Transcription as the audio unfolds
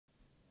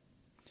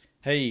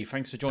Hey,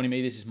 thanks for joining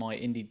me. This is my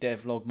indie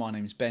dev vlog. My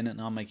name's Ben and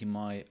I'm making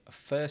my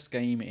first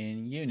game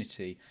in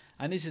Unity.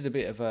 And this is a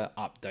bit of an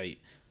update.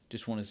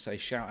 Just wanted to say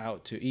shout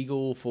out to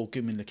Eagle for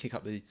giving me the kick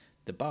up the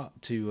butt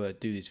to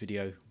do this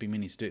video. Been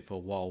meaning to do it for a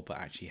while but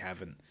actually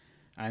haven't.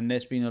 And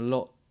there's been a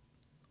lot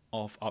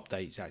of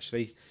updates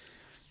actually.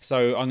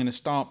 So I'm going to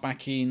start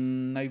back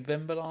in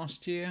November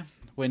last year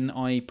when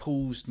I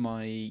paused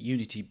my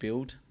Unity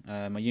build,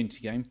 my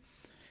Unity game.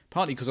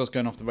 Partly because I was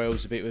going off the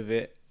rails a bit with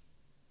it.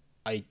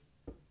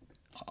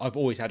 I've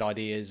always had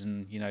ideas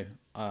and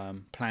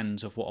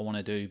plans of what I want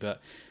to do, but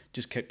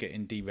just kept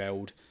getting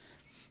derailed.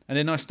 And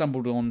then I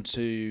stumbled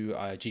onto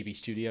GB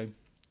Studio,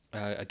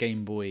 a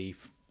Game Boy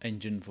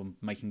engine for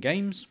making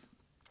games,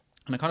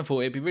 and I kind of thought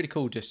it'd be really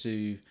cool just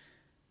to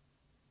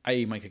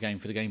make a game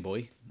for the Game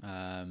Boy.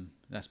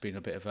 That's been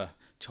a bit of a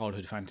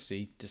childhood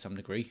fantasy to some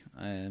degree.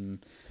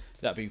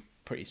 That'd be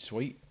pretty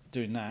sweet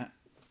doing that,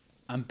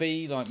 and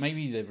B, like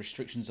maybe the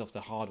restrictions of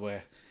the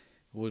hardware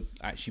would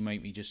actually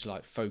make me just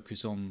like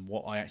focus on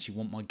what I actually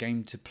want my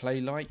game to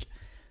play like,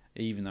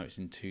 even though it's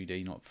in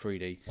 2D, not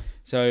 3D.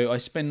 So I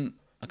spent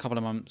a couple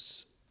of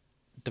months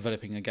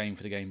developing a game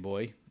for the Game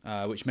Boy,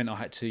 which meant I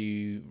had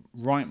to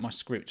write my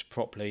script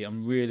properly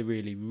and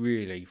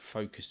really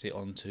focus it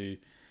onto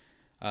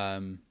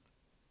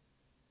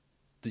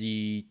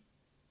the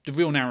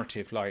real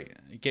narrative. Like,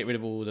 get rid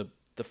of all the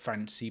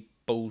fancy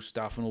bull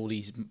stuff and all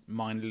these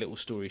minor little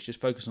stories.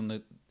 Just focus on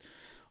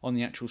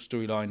the actual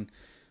storyline.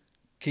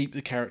 Keep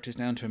the characters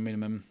down to a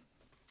minimum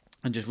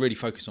and just really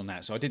focus on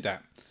that. So I did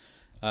that,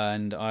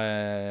 and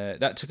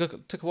that took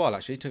a while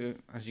actually.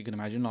 As you can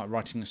imagine, like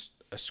writing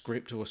a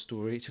script or a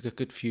story, it took a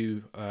good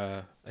few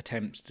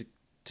attempts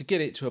to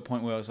get it to a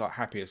point where I was like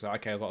happy. It's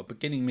like, okay, I've got a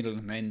beginning, middle,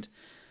 and end.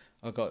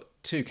 I've got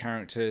 2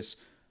 characters,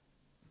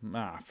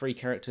 3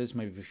 characters,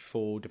 maybe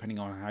 4, depending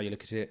on how you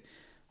look at it,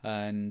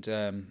 and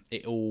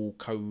it all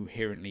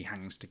coherently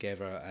hangs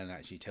together and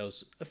actually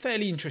tells a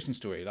fairly interesting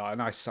story, like a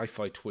nice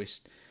sci-fi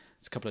twist.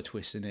 There's a couple of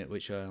twists in it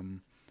which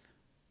I'm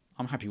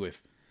happy with.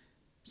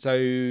 So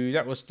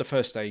that was the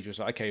first stage. Was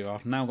like, okay, well,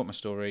 I've now got my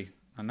story,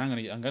 and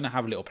I'm gonna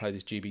have a little play with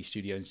this GB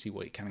Studio and see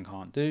what it can and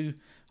can't do.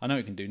 I know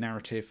it can do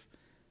narrative,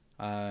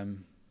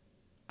 and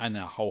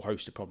a whole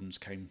host of problems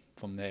came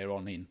from there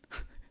on in.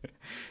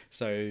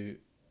 So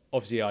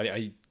obviously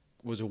I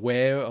was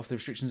aware of the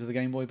restrictions of the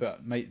Game Boy,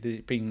 but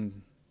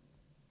being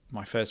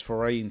my first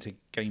foray into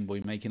Game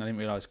Boy making, I didn't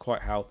realise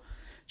quite how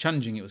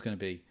challenging it was going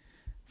to be,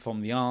 from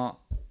the art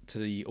to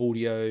the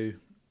audio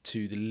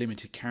to the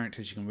limited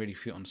characters you can really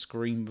fit on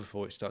screen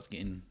before it starts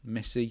getting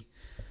messy.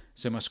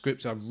 So my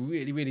scripts I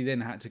really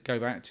then had to go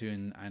back to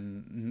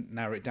and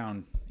narrow it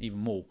down even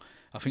more.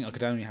 I think I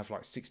could only have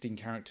like 16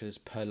 characters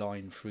per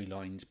line, 3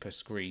 lines per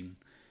screen,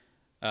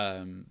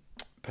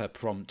 per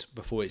prompt,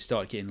 before it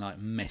started getting like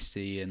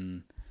messy.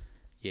 And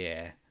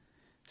yeah,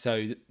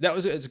 so that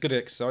was a good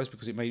exercise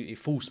because it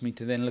forced me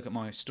to then look at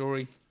my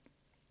story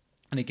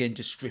and again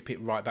just strip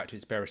it right back to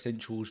its bare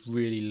essentials.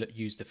 Really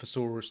use the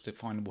thesaurus to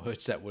find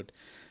words that would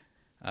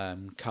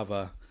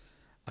cover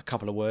a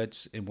couple of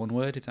words in one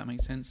word, if that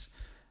makes sense.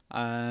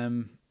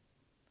 And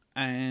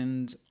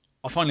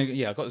I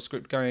finally, I got the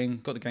script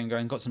going, got the game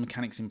going, got some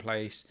mechanics in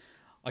place.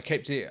 I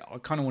kept it. I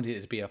kind of wanted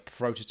it to be a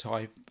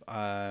prototype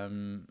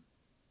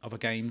of a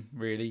game,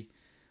 really,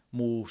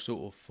 more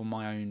sort of for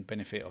my own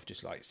benefit of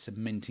just like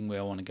cementing where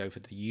I want to go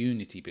for the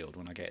Unity build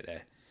when I get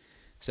there.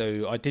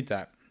 So I did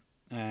that.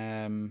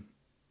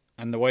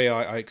 And the way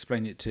I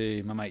explained it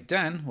to my mate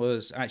Dan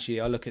was, actually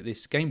I look at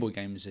this Game Boy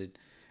game as a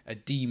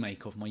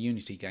demake of my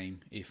Unity game,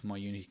 if my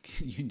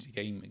Unity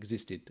game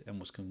existed and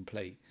was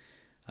complete.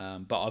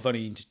 But I've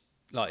only,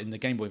 like in the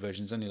Game Boy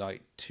version, there's only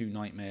like 2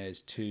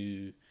 nightmares,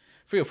 3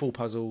 or 4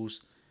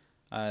 puzzles.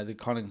 The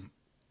kind of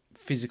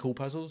physical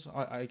puzzles,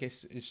 I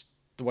guess is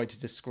the way to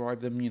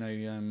describe them.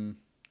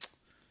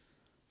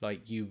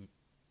 Like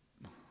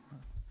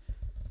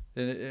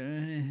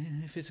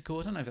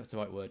physical, I don't know if that's the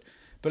right word,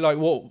 but like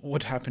what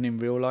would happen in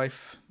real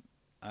life,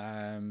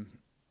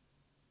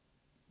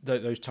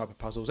 those type of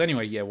puzzles.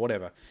 Anyway, yeah,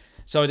 whatever.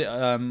 So I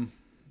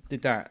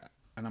did that,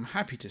 and I'm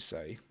happy to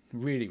say,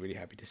 really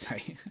happy to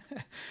say,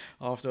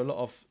 after a lot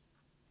of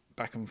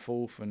back and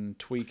forth and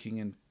tweaking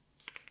and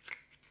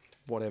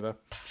whatever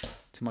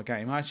to my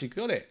game, I actually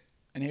got it,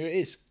 and here it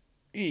is,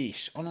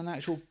 on an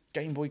actual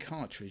Game Boy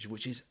cartridge,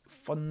 which is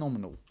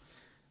phenomenal.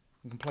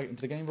 I can plug it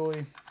into the Game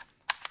Boy,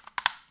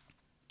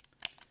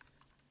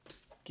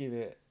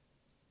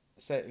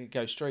 set it,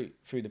 go straight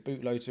through the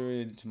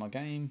bootloader into my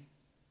game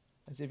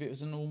as if it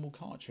was a normal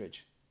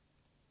cartridge.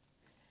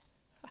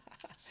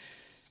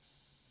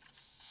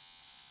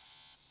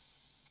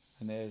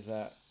 And there's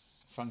that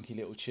funky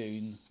little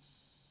tune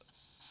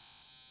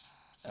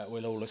that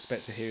we'll all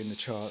expect to hear in the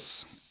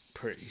charts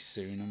pretty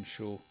soon, I'm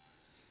sure.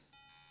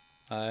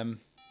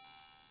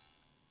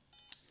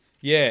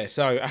 Yeah,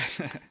 so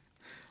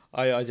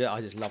I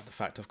just love the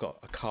fact I've got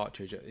a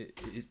cartridge.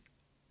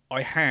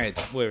 I had,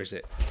 where is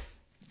it?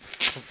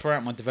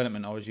 Throughout my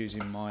development, I was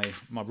using my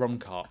ROM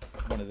cart,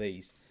 one of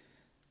these,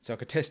 so I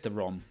could test the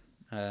ROM,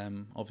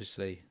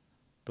 obviously,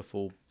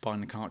 before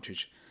buying the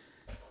cartridge.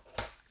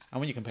 And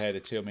when you compare the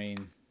two, I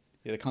mean,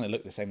 yeah, they kind of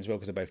look the same as well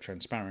because they're both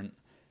transparent.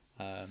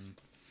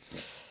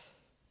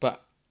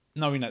 But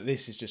knowing that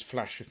this is just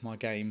flash with my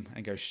game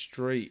and go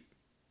straight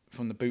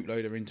from the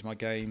bootloader into my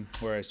game,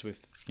 whereas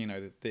with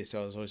this, I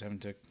was always having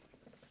to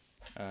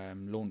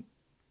launch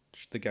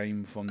the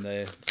game from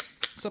the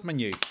sub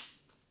menu.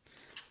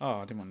 Oh,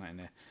 I didn't want that in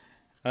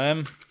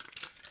there.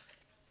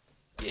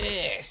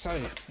 Yeah,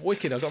 so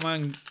wicked. I've got my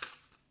own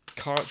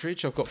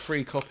cartridge. I've got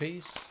 3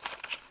 copies.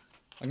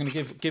 I'm going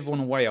to give one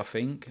away, I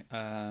think.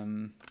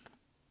 I'm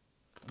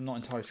not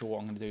entirely sure what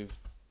I'm going to do with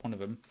one of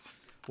them.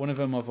 One of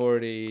them I've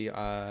already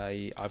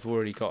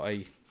got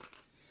a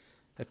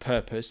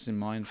purpose in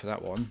mind for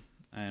that one,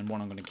 and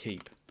one I'm going to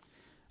keep.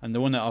 And the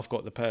one that I've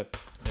got the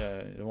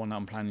one that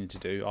I'm planning to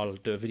do, I'll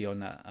do a video on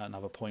that at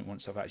another point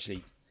once I've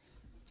actually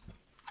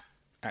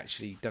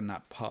done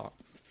that part.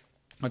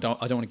 I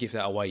don't want to give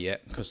that away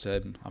yet because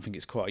I think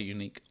it's quite a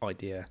unique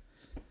idea,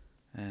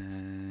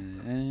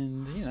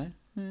 and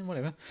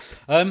whatever.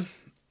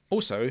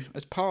 Also,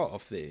 as part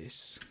of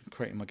this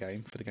creating my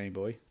game for the Game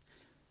Boy,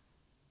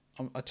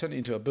 I turned it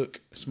into a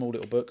book, a small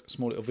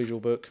little visual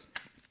book,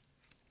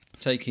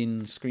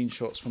 taking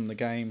screenshots from the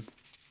game,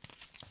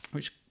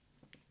 which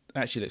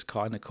actually looks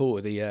kind of cool.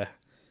 The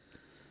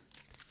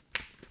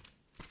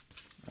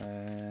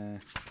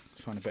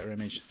find a better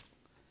image.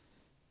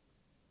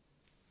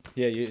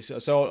 Yeah,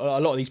 so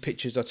a lot of these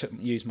pictures I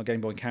used my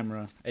Game Boy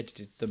camera,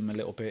 edited them a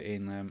little bit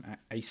in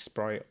Ace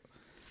Sprite.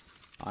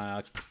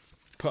 I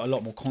put a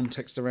lot more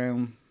context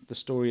around the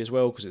story as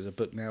well because it's a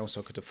book now,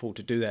 so I could afford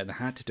to do that, and I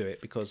had to do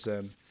it because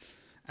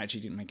actually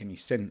didn't make any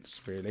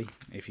sense really.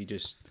 If you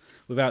just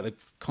without the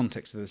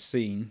context of the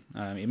scene,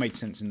 it made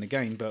sense in the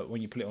game, but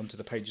when you put it onto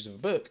the pages of a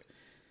book,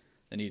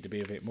 there needed to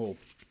be a bit more.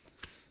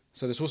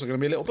 So there's also going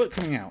to be a little book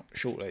coming out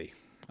shortly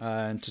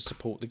to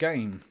support the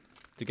game.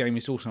 The game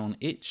is also on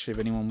itch. If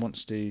anyone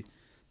wants to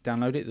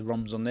download it, the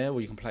ROM's on there,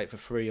 or you can play it for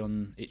free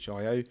on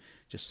itch.io.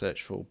 Just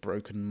search for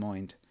Broken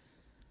Mind.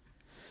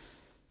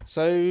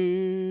 So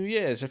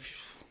yeah,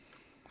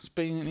 it's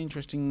been an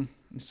interesting,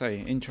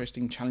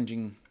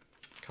 challenging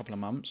couple of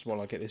months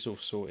while I get this all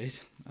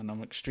sorted, and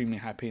I'm extremely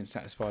happy and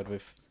satisfied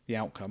with the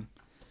outcome.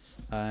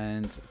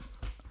 And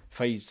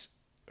phase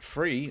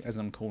 3, as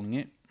I'm calling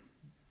it.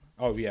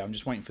 Oh yeah, I'm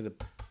just waiting for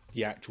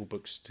the actual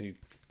books to.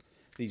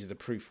 These are the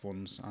proof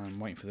ones. I'm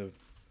waiting for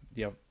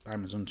the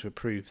Amazon to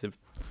approve the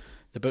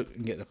book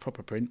and get the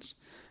proper prints.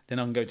 Then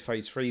I can go to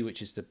phase 3,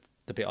 which is the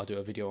bit I'll do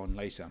a video on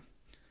later.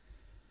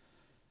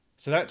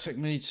 So that took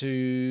me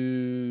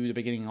to the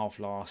beginning of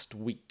last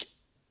week,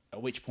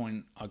 at which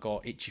point I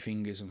got itchy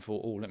fingers and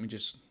thought, oh, let me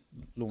just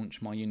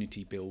launch my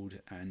Unity build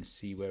and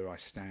see where I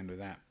stand with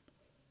that.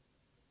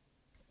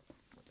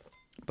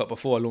 But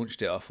before I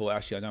launched it, I thought,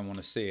 actually, I don't want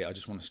to see it. I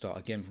just want to start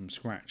again from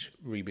scratch,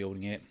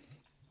 rebuilding it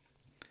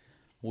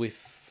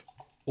with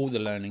all the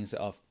learnings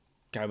that I've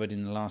gathered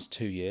in the last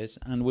 2 years,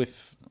 and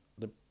with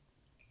the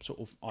sort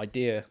of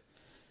idea,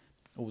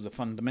 all the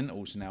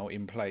fundamentals now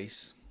in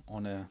place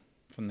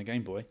from the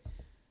Game Boy,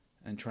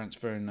 and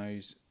transferring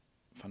those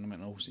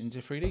fundamentals into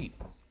 3D.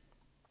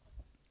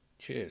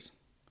 Cheers.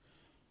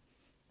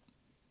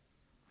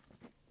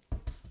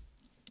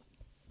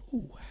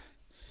 Ooh.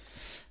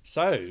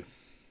 So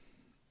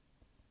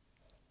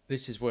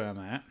this is where I'm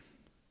at,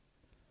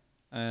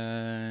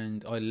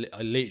 and I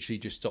literally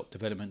just stopped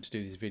development to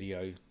do this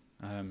video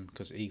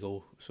because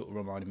Eagle sort of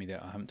reminded me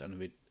that I haven't done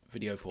a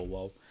video for a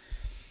while,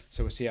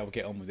 so we'll see how we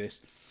get on with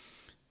this.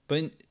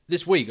 But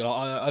this week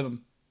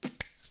I'm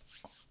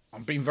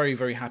being very,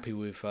 very happy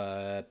with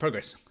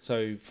progress.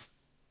 So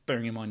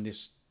bearing in mind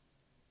this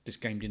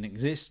game didn't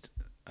exist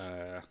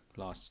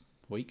last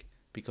week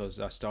because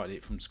I started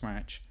it from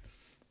scratch.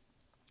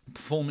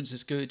 Performance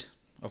is good.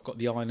 I've got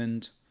the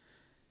island.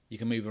 You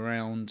can move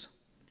around.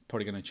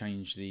 Probably going to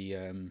change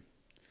the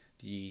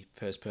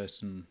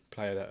first-person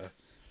player that.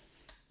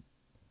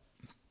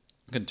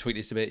 I'm going to tweak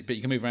this a bit, but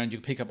you can move around. You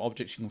can pick up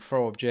objects. You can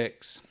throw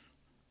objects.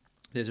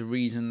 There's a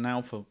reason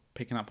now for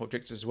picking up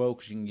objects as well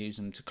because you can use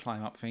them to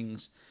climb up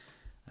things.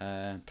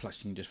 Plus,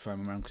 you can just throw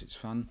them around because it's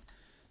fun.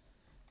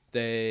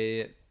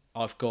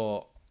 I've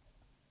got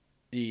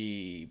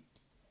the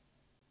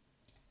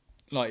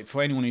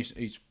for anyone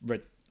who's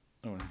read.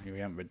 Oh, here we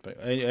haven't read, but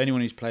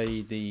anyone who's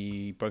played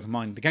the Broken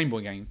Mind, the Game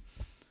Boy game,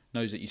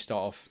 knows that you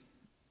start off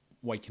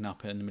waking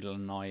up in the middle of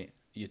the night.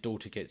 Your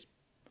daughter gets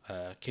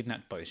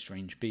kidnapped by a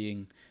strange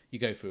being. You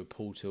go through a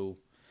portal.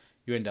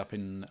 You end up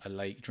in a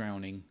lake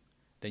drowning.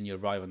 Then you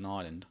arrive on the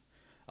island.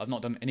 I've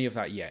not done any of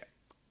that yet.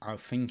 I'm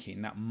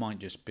thinking that might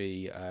just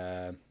be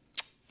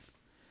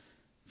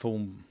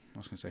full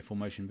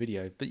motion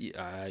video, but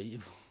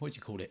what do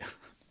you call it?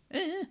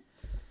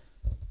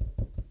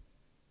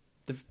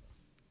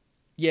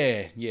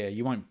 Yeah,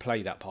 you won't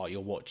play that part,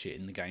 you'll watch it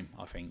in the game,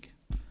 I think.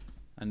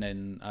 And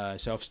then,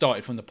 so I've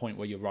started from the point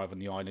where you arrive on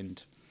the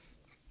island.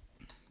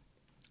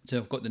 So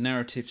I've got the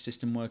narrative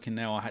system working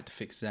now. I had to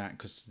fix that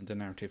because the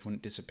narrative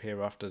wouldn't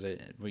disappear after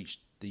it reached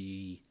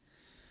the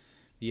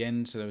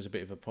end, so there was a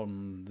bit of a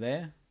problem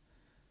there.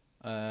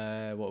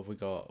 What have we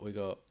got? We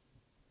got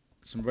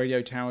some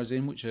radio towers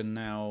in, which are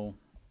now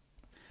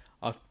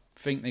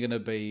think they're going to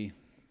be,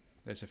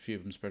 there's a few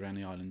of them spread around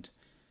the island.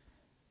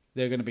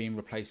 They're going to be in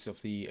replace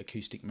of the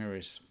acoustic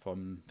mirrors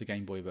from the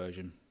Game Boy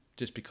version,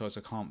 just because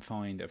I can't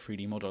find a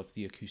 3D model of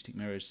the acoustic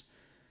mirrors.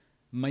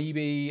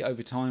 Maybe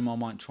over time I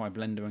might try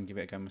Blender and give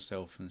it a go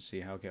myself and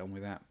see how I get on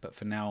with that. But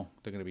for now,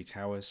 they're going to be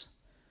towers.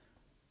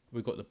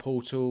 We've got the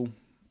portal,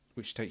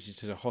 which takes you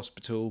to the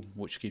hospital,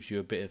 which gives you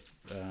a bit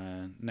of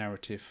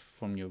narrative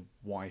from your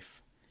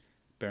wife,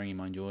 bearing in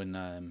mind you're in,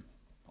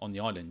 on the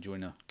island, you're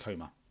in a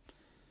coma.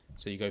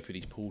 So you go through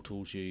these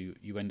portals, you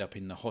end up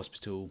in the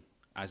hospital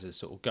as a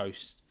sort of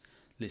ghost,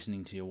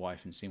 listening to your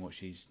wife and seeing what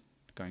she's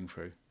going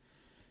through.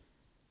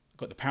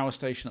 Got the power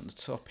station at the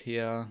top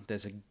here.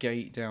 There's a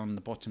gate down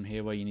the bottom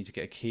here where you need to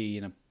get a key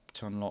and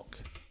to unlock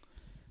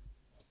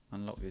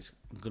this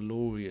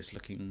glorious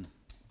looking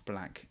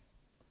black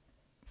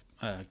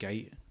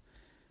gate.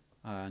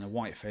 And a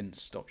white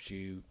fence stops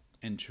you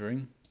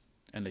entering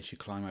unless you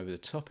climb over the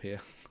top here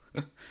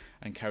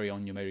and carry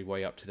on your merry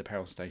way up to the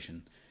power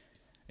station.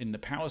 In the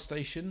power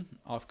station,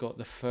 I've got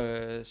the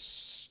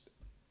first...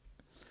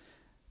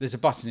 There's a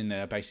button in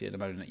there basically at the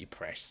moment that you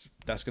press.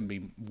 That's going to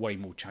be way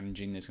more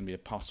challenging. There's going to be a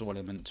puzzle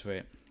element to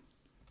it.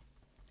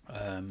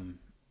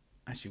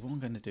 Actually, what I'm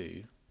going to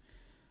do,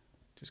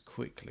 just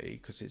quickly,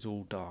 because it's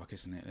all dark,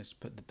 isn't it? Let's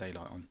put the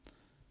daylight on.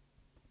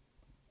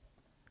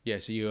 Yeah,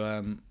 so you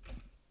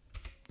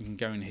can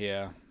go in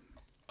here.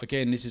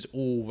 Again, this is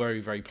all very,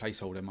 very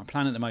placeholder. My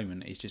plan at the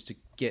moment is just to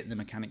get the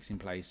mechanics in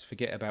place.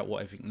 Forget about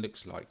what everything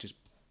looks like. Just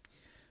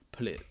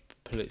pull it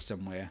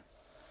somewhere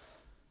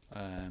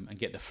and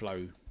get the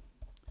flow.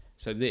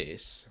 So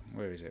this,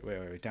 where is it?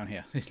 Where are we? Down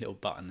here. This little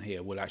button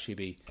here will actually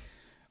be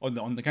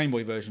on the Game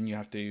Boy version. You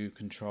have to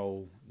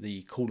control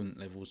the coolant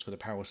levels for the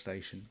power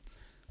station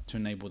to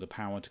enable the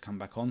power to come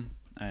back on.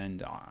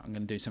 And I'm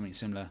going to do something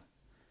similar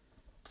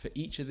for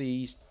each of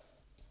these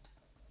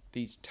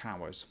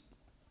towers.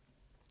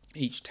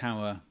 Each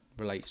tower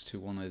relates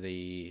to one of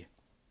the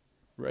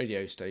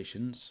radio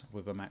stations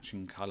with a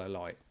matching colour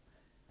light.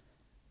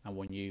 And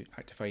when you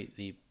activate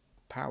the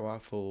power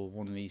for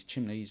one of these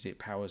chimneys, it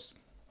powers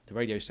the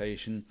radio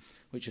station,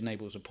 which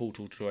enables a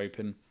portal to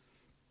open.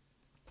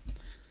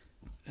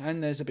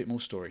 And there's a bit more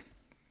story.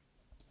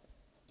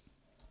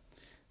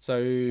 So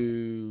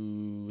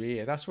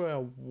yeah, that's where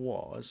I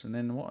was. And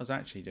then what I was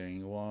actually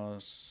doing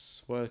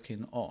was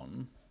working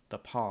on the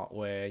part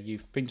where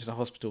you've been to the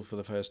hospital for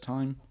the first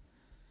time.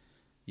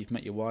 You've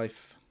met your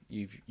wife.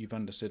 You've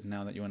understood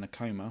now that you're in a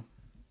coma.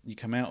 You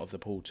come out of the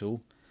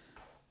portal.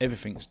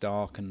 Everything's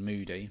dark and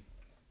moody.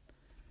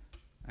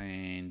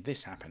 And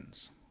this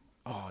happens.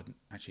 Oh,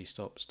 actually,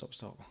 stop.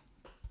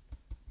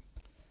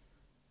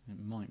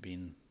 It might be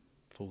in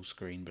full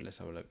screen, but let's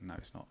have a look. No,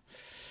 it's not.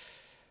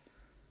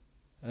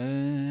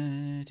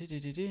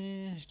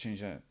 Let's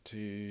change that to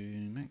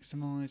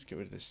maximize. Get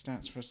rid of the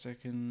stats for a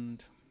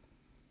second.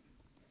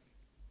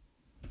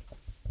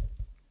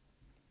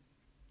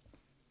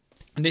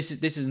 And this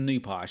is a new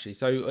part actually.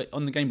 So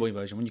on the Game Boy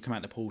version, when you come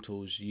out the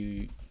portals,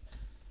 you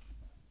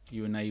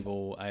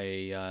enable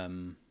a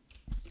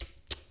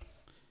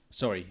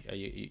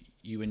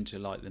you into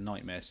like the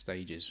nightmare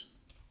stages,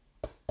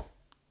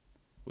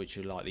 which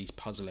are like these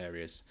puzzle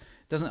areas.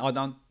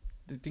 I'm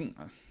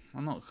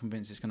not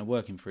convinced it's going to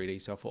work in 3D,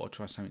 so I thought I'd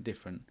try something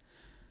different.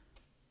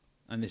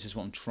 And this is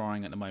what I'm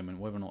trying at the moment.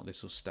 Whether or not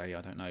this will stay,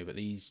 I don't know. But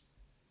these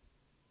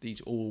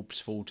orbs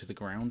fall to the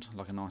ground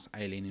like a nice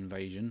alien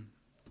invasion.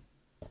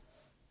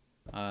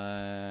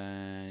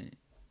 Bearing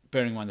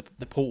in mind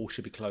the portal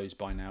should be closed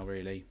by now,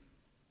 really.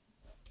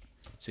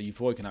 So you've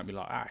woken up and be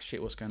like, ah,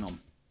 shit, what's going on?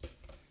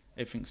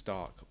 Everything's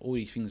dark. All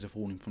these things are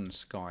falling from the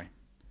sky.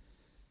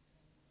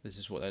 This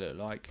is what they look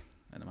like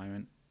at the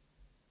moment.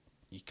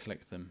 You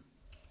collect them.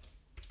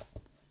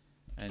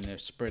 And they're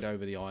spread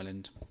over the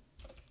island.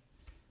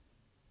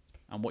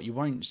 And what you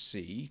won't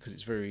see, because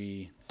it's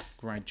very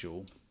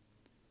gradual,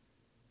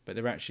 but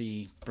they're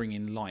actually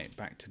bringing light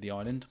back to the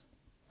island.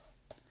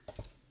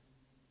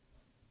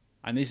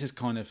 And this is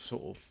kind of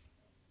sort of,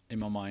 in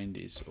my mind,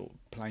 is sort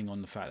of playing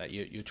on the fact that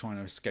you're trying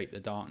to escape the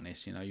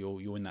darkness. You know,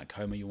 you're in that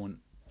coma. You want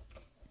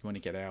to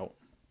get out.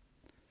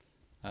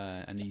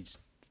 And these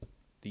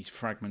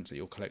fragments that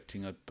you're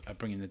collecting are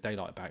bringing the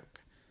daylight back.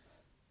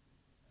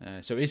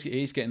 So it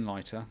is getting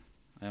lighter,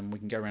 and we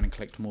can go around and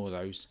collect more of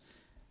those.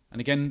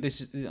 And again,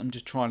 I'm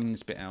just trialing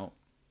this bit out.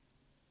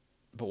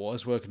 But what I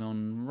was working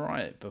on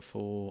right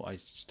before I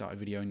started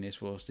videoing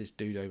this was this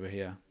dude over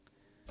here.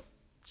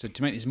 So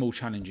to make this more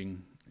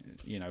challenging,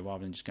 you know,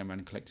 rather than just going around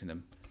and collecting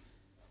them,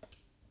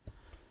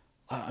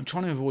 I'm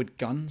trying to avoid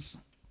guns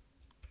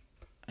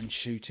and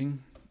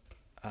shooting.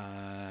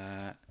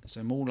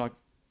 So more like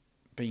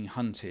being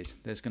hunted.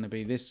 There's going to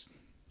be these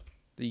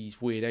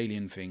weird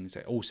alien things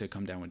that also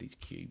come down with these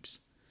cubes.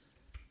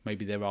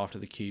 Maybe they're after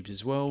the cubes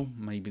as well.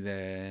 Maybe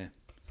they're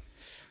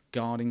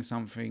guarding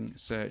something,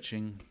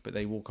 searching, but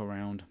they walk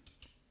around.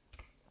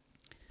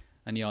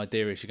 And the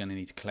idea is you're going to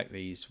need to collect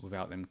these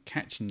without them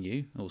catching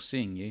you or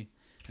seeing you.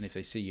 And if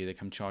they see you, they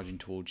come charging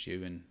towards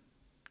you and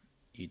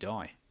you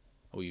die.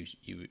 Or you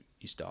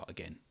start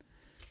again.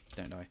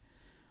 Don't die.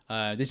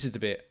 This is the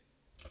bit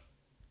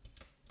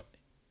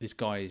this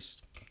guy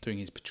is doing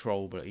his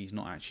patrol, but he's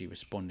not actually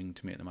responding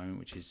to me at the moment,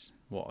 which is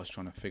what I was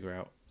trying to figure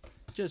out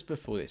just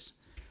before this.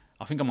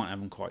 I think I might have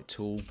them quite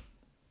tall,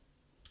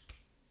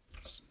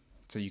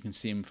 so you can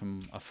see them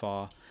from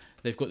afar.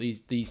 They've got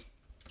these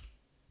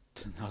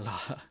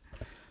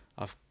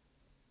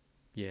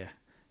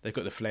they've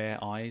got the flare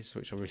eyes,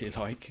 which I really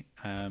like,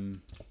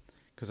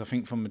 because I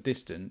think from a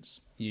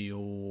distance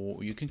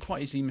you can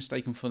quite easily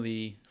mistake them for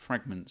the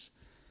fragments,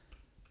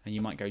 and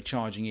you might go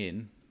charging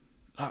in,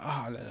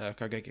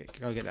 go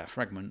get that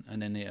fragment,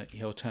 and then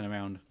he'll turn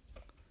around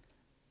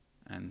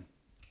and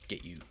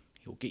get you.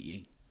 He'll get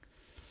you.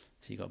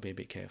 So you got to be a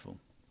bit careful.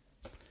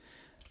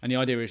 And the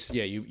idea is,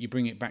 you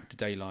bring it back to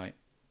daylight,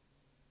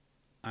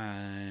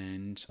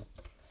 and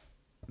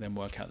then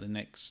work out the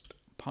next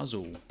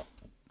puzzle.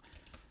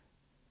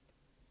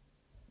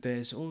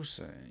 There's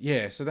also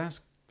so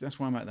that's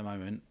where I'm at the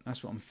moment.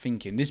 That's what I'm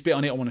thinking. This bit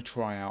on it I want to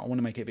try out. I want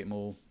to make it a bit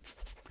more,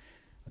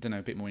 I don't know,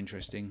 a bit more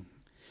interesting.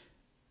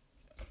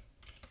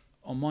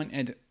 I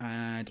might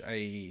add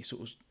a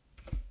sort of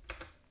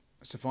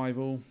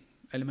survival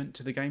element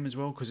to the game as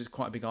well, because it's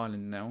quite a big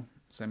island now.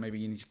 So maybe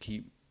you need to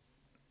keep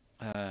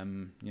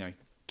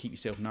keep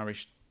yourself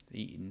nourished,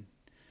 eating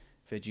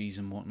veggies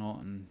and whatnot,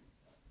 and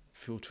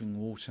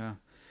filtering water.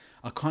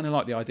 I kind of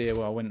like the idea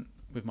where I went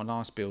with my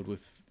last build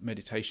with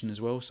meditation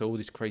as well. So all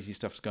this crazy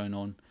stuff's going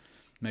on.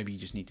 Maybe you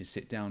just need to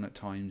sit down at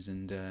times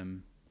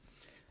and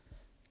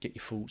get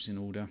your thoughts in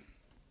order.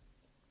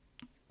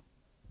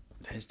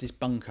 There's this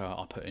bunker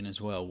I put in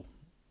as well,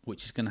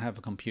 which is going to have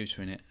a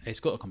computer in it. It's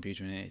got a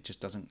computer in it. It just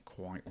doesn't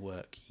quite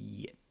work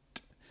yet.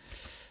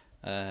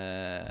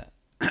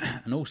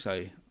 And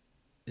also,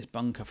 this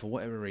bunker, for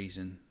whatever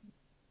reason,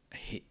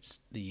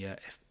 hits the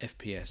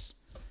FPS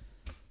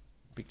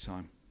big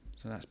time.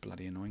 So that's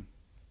bloody annoying.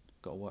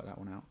 Got to work that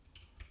one out.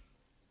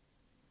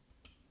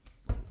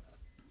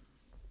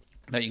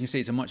 But you can see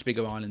it's a much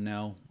bigger island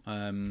now.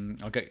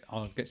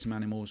 I'll get some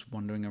animals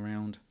wandering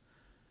around.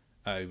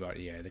 Oh right,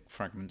 yeah, the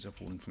fragments are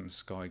falling from the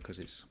sky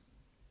because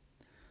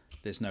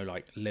there's no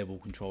like level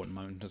control at the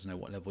moment. It doesn't know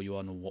what level you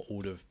are or what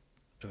order of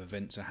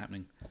events are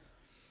happening.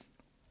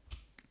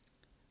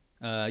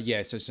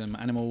 So some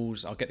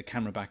animals. I'll get the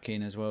camera back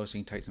in as well so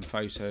you can take some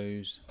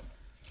photos.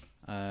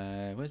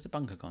 Where's the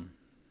bunker gone?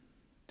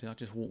 Did I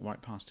just walk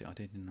right past it? I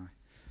did, didn't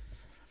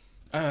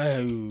I?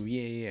 Oh,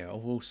 yeah.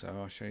 Oh, also,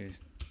 I'll show you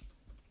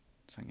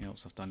something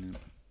else I've done.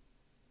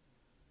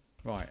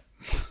 Right.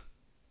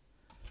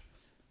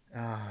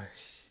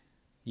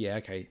 Yeah,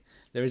 okay.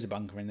 There is a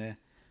bunker in there.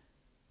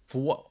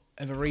 For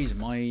whatever reason,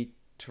 my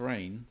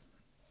terrain,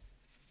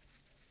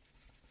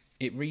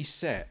 it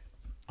reset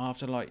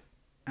after like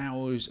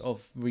hours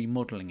of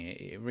remodelling it.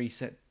 It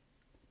reset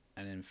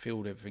and then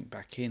filled everything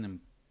back in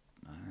and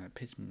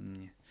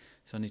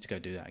so I need to go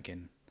do that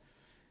again.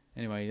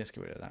 Anyway, let's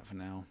get rid of that for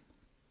now.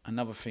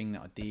 Another thing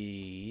that I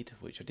did,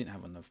 which I didn't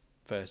have on the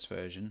first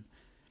version,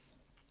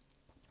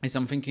 is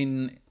I'm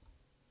thinking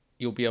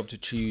you'll be able to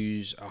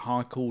choose a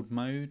hardcore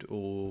mode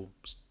or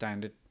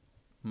standard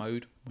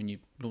mode when you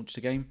launch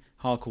the game.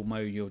 Hardcore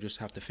mode, you'll just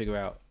have to figure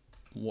out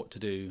what to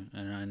do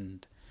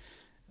and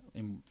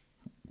in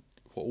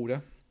what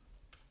order.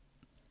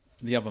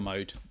 The other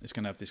mode is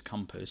going to have this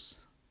compass.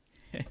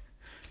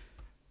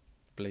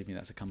 Believe me,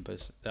 that's a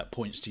compass that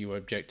points to your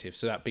objective.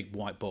 So that big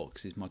white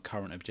box is my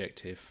current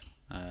objective,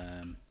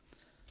 and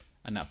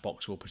that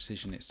box will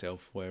position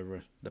itself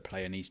wherever the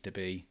player needs to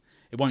be.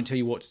 It won't tell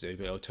you what to do,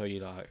 but it'll tell you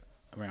like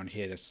around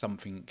here there's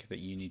something that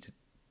you need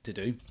to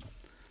do.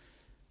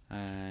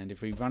 And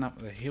if we run up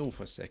the hill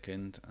for a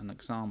second, an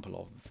example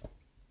of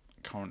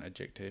current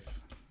objective.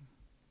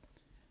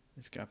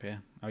 Let's go up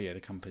here. Oh yeah, the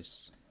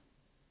compass.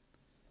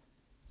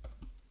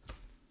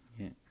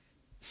 Yeah.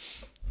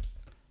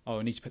 Oh,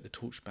 I need to put the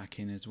torch back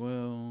in as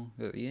well.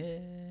 Yeah,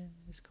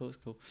 it's cool, it's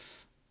cool.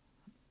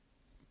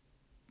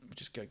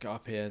 Just go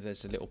up here,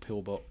 there's a little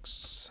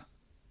pillbox.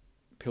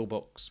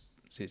 Pillbox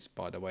sits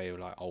by the way of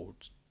like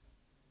old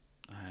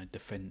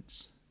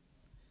defence.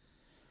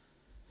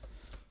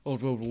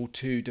 Old World War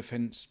II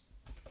defence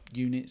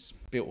units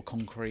built of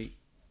concrete.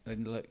 They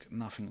look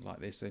nothing like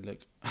this, they look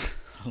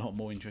a lot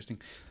more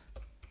interesting.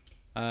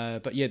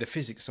 But yeah, the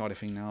physics side of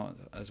thing now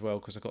as well,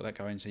 because I've got that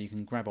going, so you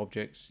can grab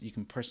objects, you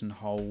can press and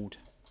hold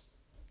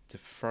to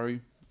throw,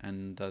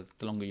 and the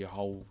longer you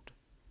hold,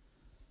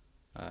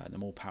 the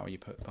more power you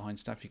put behind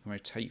stuff. You can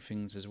rotate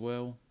things as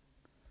well.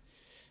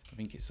 I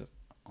think it's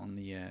on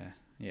the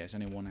it's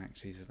only one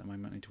axis at the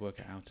moment. I need to work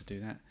out how to do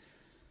that.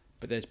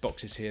 But there's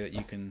boxes here that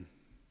you can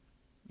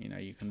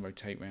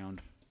rotate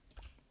round.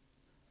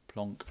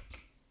 Plonk,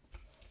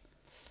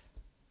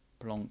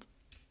 plonk.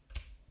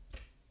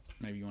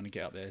 Maybe you want to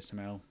get up there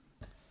somehow.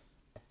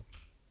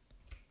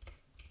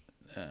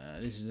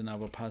 This is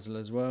another puzzle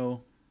as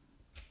well.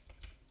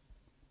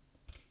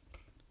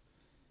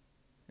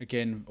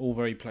 Again, all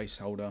very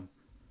placeholder,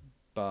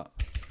 but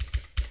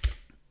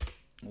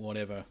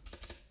whatever.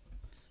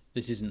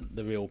 This isn't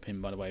the real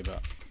pin, by the way,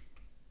 but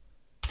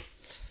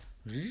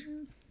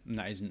and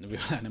that isn't the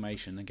real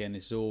animation. Again,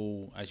 it's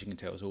all, as you can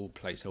tell, it's all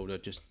placeholder,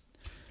 just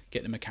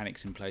get the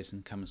mechanics in place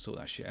and come and sort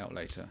that shit out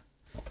later.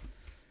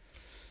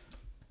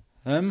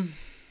 So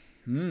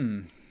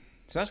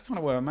that's kind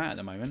of where I'm at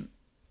the moment.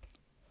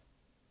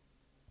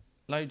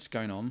 Loads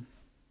going on.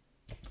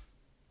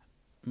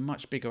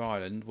 Much bigger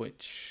island,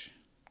 which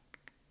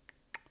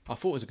I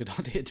thought was a good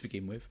idea to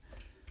begin with.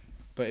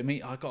 But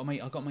I got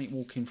to make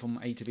walking from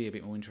A to B a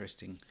bit more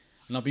interesting.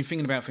 And I've been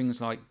thinking about things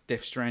like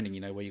Death Stranding,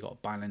 you know, where you got to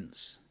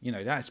balance. You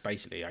know, that's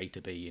basically A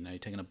to B. You know,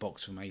 taking a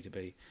box from A to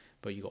B,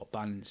 but you got to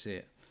balance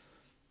it.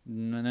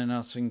 And then I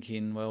was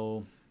thinking,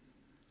 well,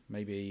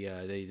 maybe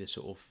the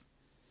sort of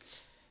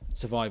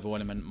survival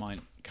element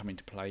might come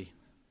into play,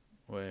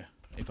 where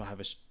if I have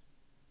a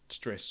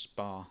stress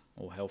bar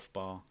or health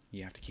bar,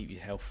 you have to keep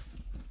your health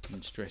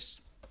and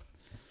stress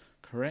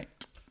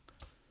correct.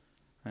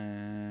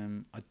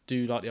 I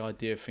do like the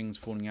idea of things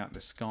falling out of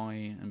the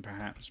sky and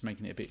perhaps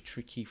making it a bit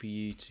tricky for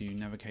you to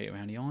navigate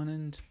around the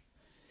island.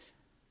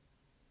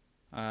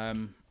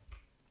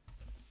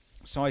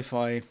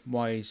 Sci-fi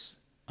wise,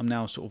 I'm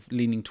now sort of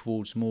leaning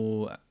towards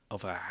more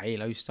of a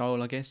Halo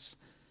style, I guess,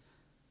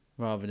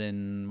 rather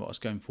than what I was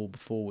going for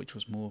before, which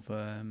was more of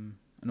an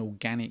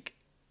organic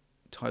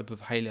type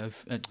of Alien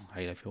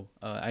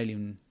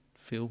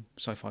feel,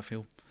 sci-fi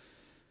feel.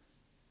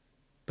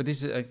 But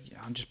this is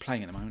I'm just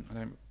playing at the moment. I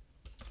don't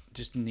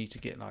just need to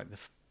get like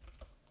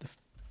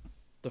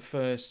the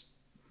first.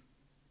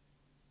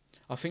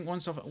 I think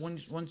once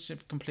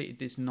I've completed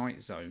this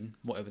night zone,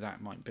 whatever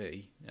that might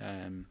be,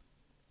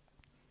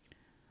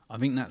 I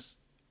think that's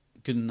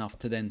good enough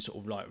to then sort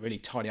of like really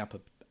tidy up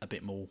a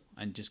bit more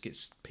and just get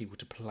people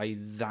to play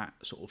that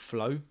sort of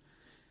flow,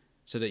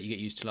 so that you get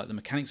used to like the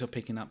mechanics of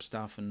picking up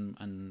stuff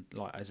and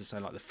like, as I say,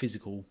 like the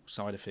physical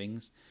side of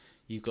things.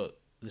 You've got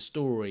the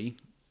story,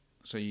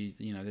 so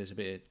you know there's a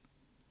bit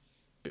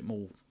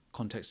more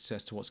context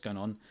as to what's going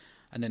on,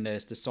 and then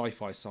there's the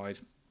sci-fi side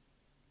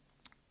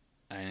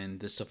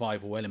and the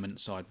survival element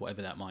side,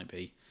 whatever that might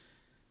be.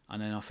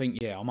 And then I think,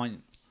 yeah, I might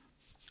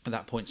at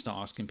that point start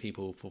asking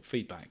people for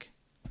feedback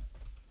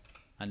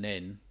and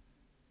then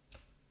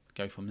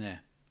go from there.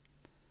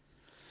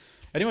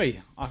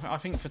 Anyway, I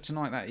think for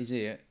tonight that is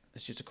it.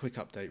 It's just a quick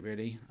update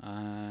really,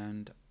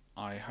 and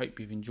I hope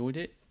you've enjoyed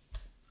it.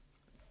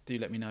 Do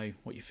let me know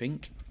what you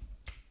think.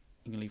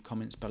 You can leave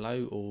comments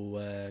below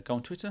or go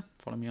on Twitter,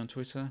 follow me on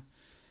Twitter.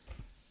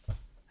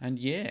 And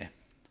yeah,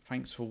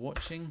 thanks for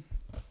watching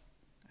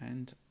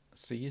and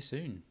see you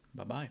soon.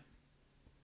 Bye bye.